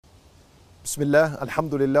Bismillah,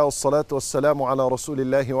 alhamdulillah, wassalatu wassalamu ala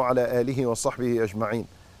rasulillahi wa ala alihi wa sahbihi ajma'een.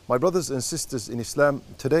 My brothers and sisters in Islam,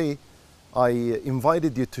 today I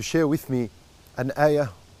invited you to share with me an ayah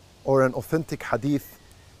or an authentic hadith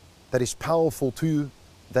that is powerful to you,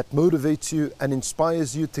 that motivates you and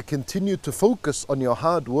inspires you to continue to focus on your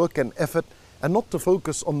hard work and effort and not to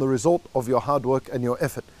focus on the result of your hard work and your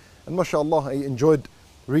effort. And mashallah, I enjoyed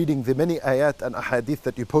reading the many ayat and ahadith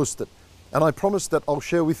that you posted. And I promise that I'll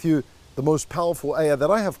share with you the most powerful ayah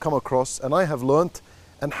that I have come across and I have learnt,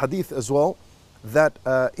 and hadith as well, that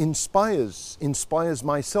inspires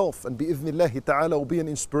myself, and bi'idhnillahi ta'ala will be an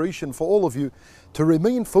inspiration for all of you to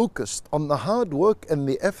remain focused on the hard work and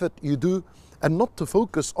the effort you do and not to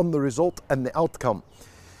focus on the result and the outcome.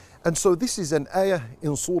 And so this is an ayah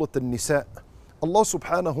in Surah An-Nisa. Allah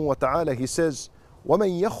subhanahu wa ta'ala, He says,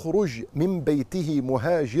 وَمَنْ يَخْرُجْ مِنْ بَيْتِهِ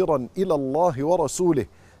مُهَاجِرًا إِلَى اللَّهِ وَرَسُولِهِ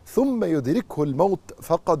ثم يدركه الموت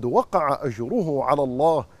فقد وقع أجره على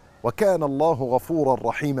الله وكان الله غفورا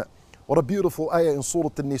رحيما. What a beautiful ayah in Surah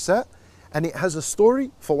An-Nisa, and it has a story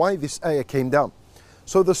for why this ayah came down.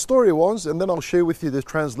 So the story was, and then I'll share with you the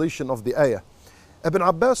translation of the ayah. Ibn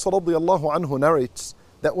Abbas radiallahu anhu narrates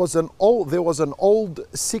that there was an old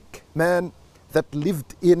sick man that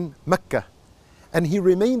lived in Mecca, and he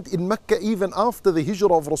remained in Mecca even after the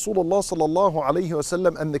hijrah of Rasulullah sallallahu alayhi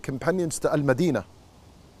wasallam and the companions to Al-Madinah.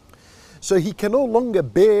 So he can no longer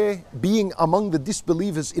bear being among the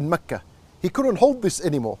disbelievers in Mecca. He couldn't hold this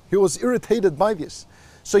anymore. He was irritated by this.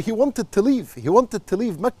 So he wanted to leave. He wanted to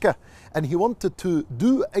leave Mecca and he wanted to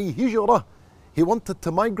do a hijrah. He wanted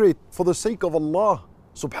to migrate for the sake of Allah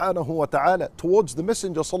subhanahu wa ta'ala towards the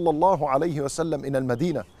Messenger sallallahu alayhi wasallam in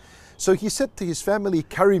Al-Madinah. So he said to his family,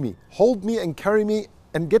 carry me, hold me and carry me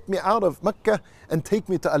and get me out of Mecca and take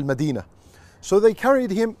me to Al-Madinah. So they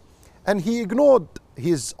carried him and he ignored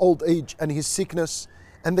his old age and his sickness,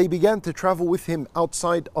 and they began to travel with him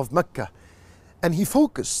outside of Mecca. And he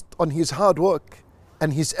focused on his hard work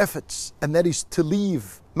and his efforts, and that is to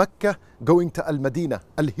leave Mecca going to Al-Madinah,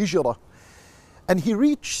 Al-Hijrah. And he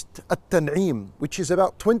reached At-Tan'im, which is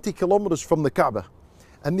about 20 kilometers from the Kaaba.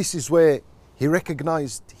 And this is where he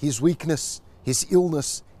recognized his weakness, his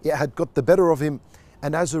illness. It had got the better of him,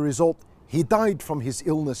 and as a result he died from his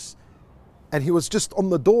illness. And he was just on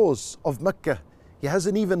the doors of Mecca. He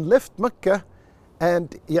hasn't even left Mecca,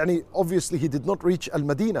 and obviously he did not reach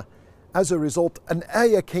Al-Madinah. As a result, an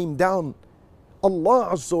ayah came down. Allah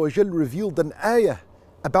Azza wa Jal revealed an ayah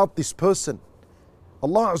about this person.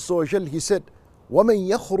 Allah Azza wa Jal, He said, وَمَنْ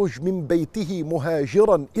يَخْرُجْ مِنْ بَيْتِهِ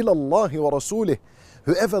مُهَاجِرًا إِلَى اللَّهِ وَرَسُولِهِ.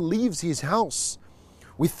 Whoever leaves his house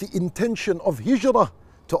with the intention of hijrah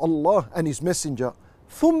to Allah and His Messenger,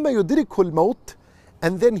 ثُمَّ يُدْرِكُهُ الْمَوْتِ,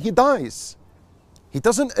 and then he dies. He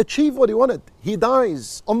doesn't achieve what he wanted. He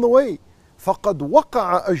dies on the way. فَقَدْ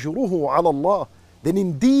وَقَعَ أَجْرُهُ عَلَى اللَّهِ. Then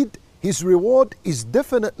indeed his reward is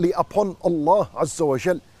definitely upon Allah Azza wa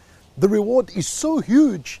Jal. The reward is so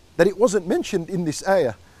huge that it wasn't mentioned in this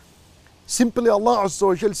ayah. Simply Allah Azza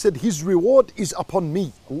wa Jal said, His reward is upon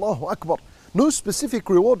me. Allahu Akbar. No specific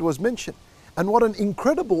reward was mentioned. And what an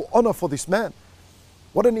incredible honor for this man.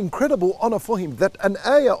 What an incredible honor for him that an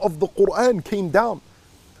ayah of the Quran came down.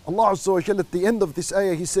 Allah Azza wa Jal at the end of this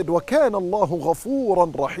ayah, He said, وَكَانَ اللَّهُ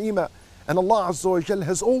غَفُورًا رَحِيمًا. And Allah Azza wa Jal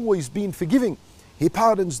has always been forgiving. He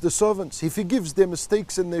pardons the servants. He forgives their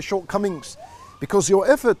mistakes and their shortcomings. Because your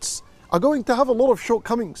efforts are going to have a lot of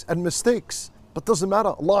shortcomings and mistakes. But doesn't matter.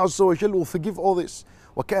 Allah Azza wa Jal will forgive all this.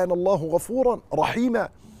 وَكَانَ اللَّهُ غَفُورًا رَحِيمًا.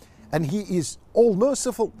 And He is all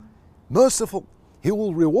merciful. Merciful. He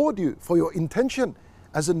will reward you for your intention.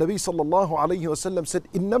 As the Nabi sallallahu alayhi wa sallam said,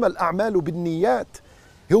 إِنَّمَا الْأَعْمَالُ بِالنِّيَّاتِ.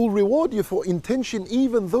 He will reward you for intention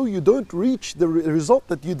even though you don't reach the result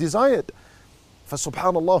that you desired. For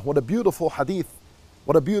subhanallah, what a beautiful hadith,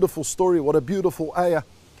 what a beautiful story, what a beautiful ayah.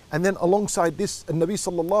 And then alongside this, Nabi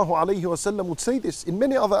sallallahu alayhi wa sallam would say this in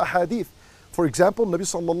many other ahadith. For example, Nabi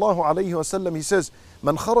sallallahu alayhi wa sallam, he says,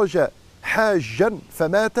 من خرج حاجا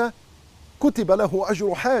فمات كتب له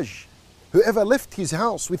أجر حاج. Whoever left his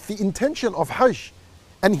house with the intention of Hajj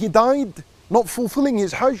and he died not fulfilling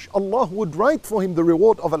his Hajj, Allah would write for him the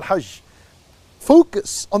reward of Al-Hajj.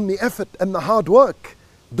 Focus on the effort and the hard work.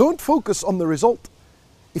 Don't focus on the result.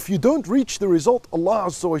 If you don't reach the result, Allah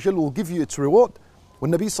Azza wa Jal will give you its reward.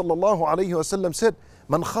 When Nabi sallallahu alayhi wa sallam said,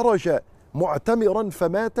 من خرج معتمرا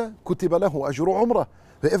فمات كتب له أجر عمره.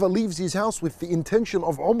 Whoever leaves his house with the intention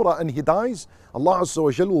of Umrah and he dies, Allah Azza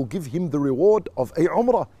wa Jal will give him the reward of a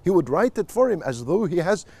Umrah. He would write it for him as though he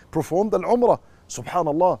has performed al-Umrah.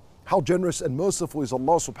 Subhanallah. How generous and merciful is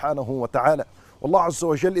Allah subhanahu wa ta'ala. Allah Azza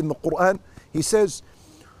wa Jal in the Quran, He says,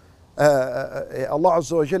 Allah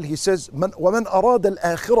Azza wa Jal, He says, وَمَنْ أَرَادَ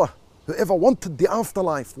الْآخِرَةِ whoever wanted the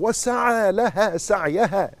afterlife, وَسَعَى لَهَا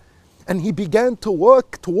سَعْيَهَا, and he began to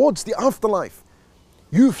work towards the afterlife.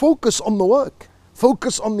 You focus on the work,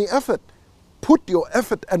 focus on the effort, put your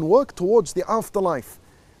effort and work towards the afterlife.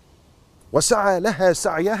 وَسَعَى لَهَا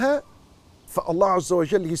سَعْيَهَا. For Allah Azza wa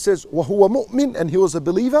Jal, He says, وَهُوَ مُؤْمِن, and he was a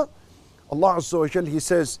believer. Allah Azza wa Jal, He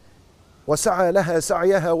says, وَسَعَى لَهَا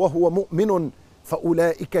سَعْيَهَا وَهُوَ مُؤْمِنٌ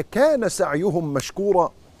فَأُولَٰئِكَ كَانَ سَعْيُهُمْ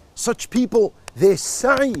مَشْكُورًا. Such people, their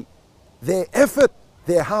sa'i, their effort,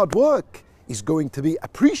 their hard work is going to be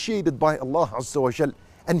appreciated by Allah Azza wa Jal,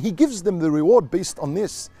 and He gives them the reward based on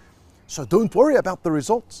this. So don't worry about the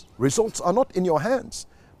results. Results are not in your hands.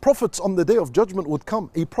 Prophets on the Day of Judgment would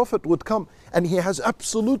come, a prophet would come, and he has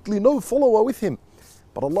absolutely no follower with him.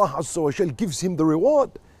 But Allah Azza wa Jal gives him the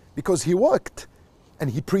reward because he worked and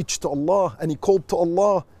he preached to Allah and he called to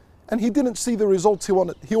Allah, and he didn't see the results he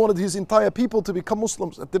wanted. He wanted his entire people to become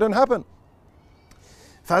Muslims. That didn't happen.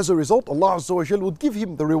 As a result, Allah Azza wa Jal would give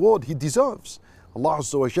him the reward he deserves. Allah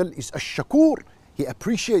Azza wa Jal is ash-shakur. He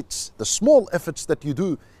appreciates the small efforts that you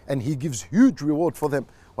do and He gives huge reward for them.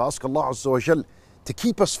 We ask Allah Azza wa Jal to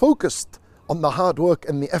keep us focused on the hard work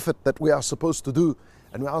and the effort that we are supposed to do.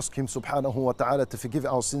 And we ask Him subhanahu wa ta'ala to forgive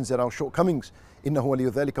our sins and our shortcomings. إنه ولي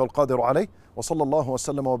ذلك والقادر عليه وصلى الله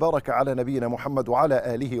وسلم وبارك على نبينا محمد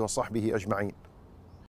وعلى آله وصحبه أجمعين.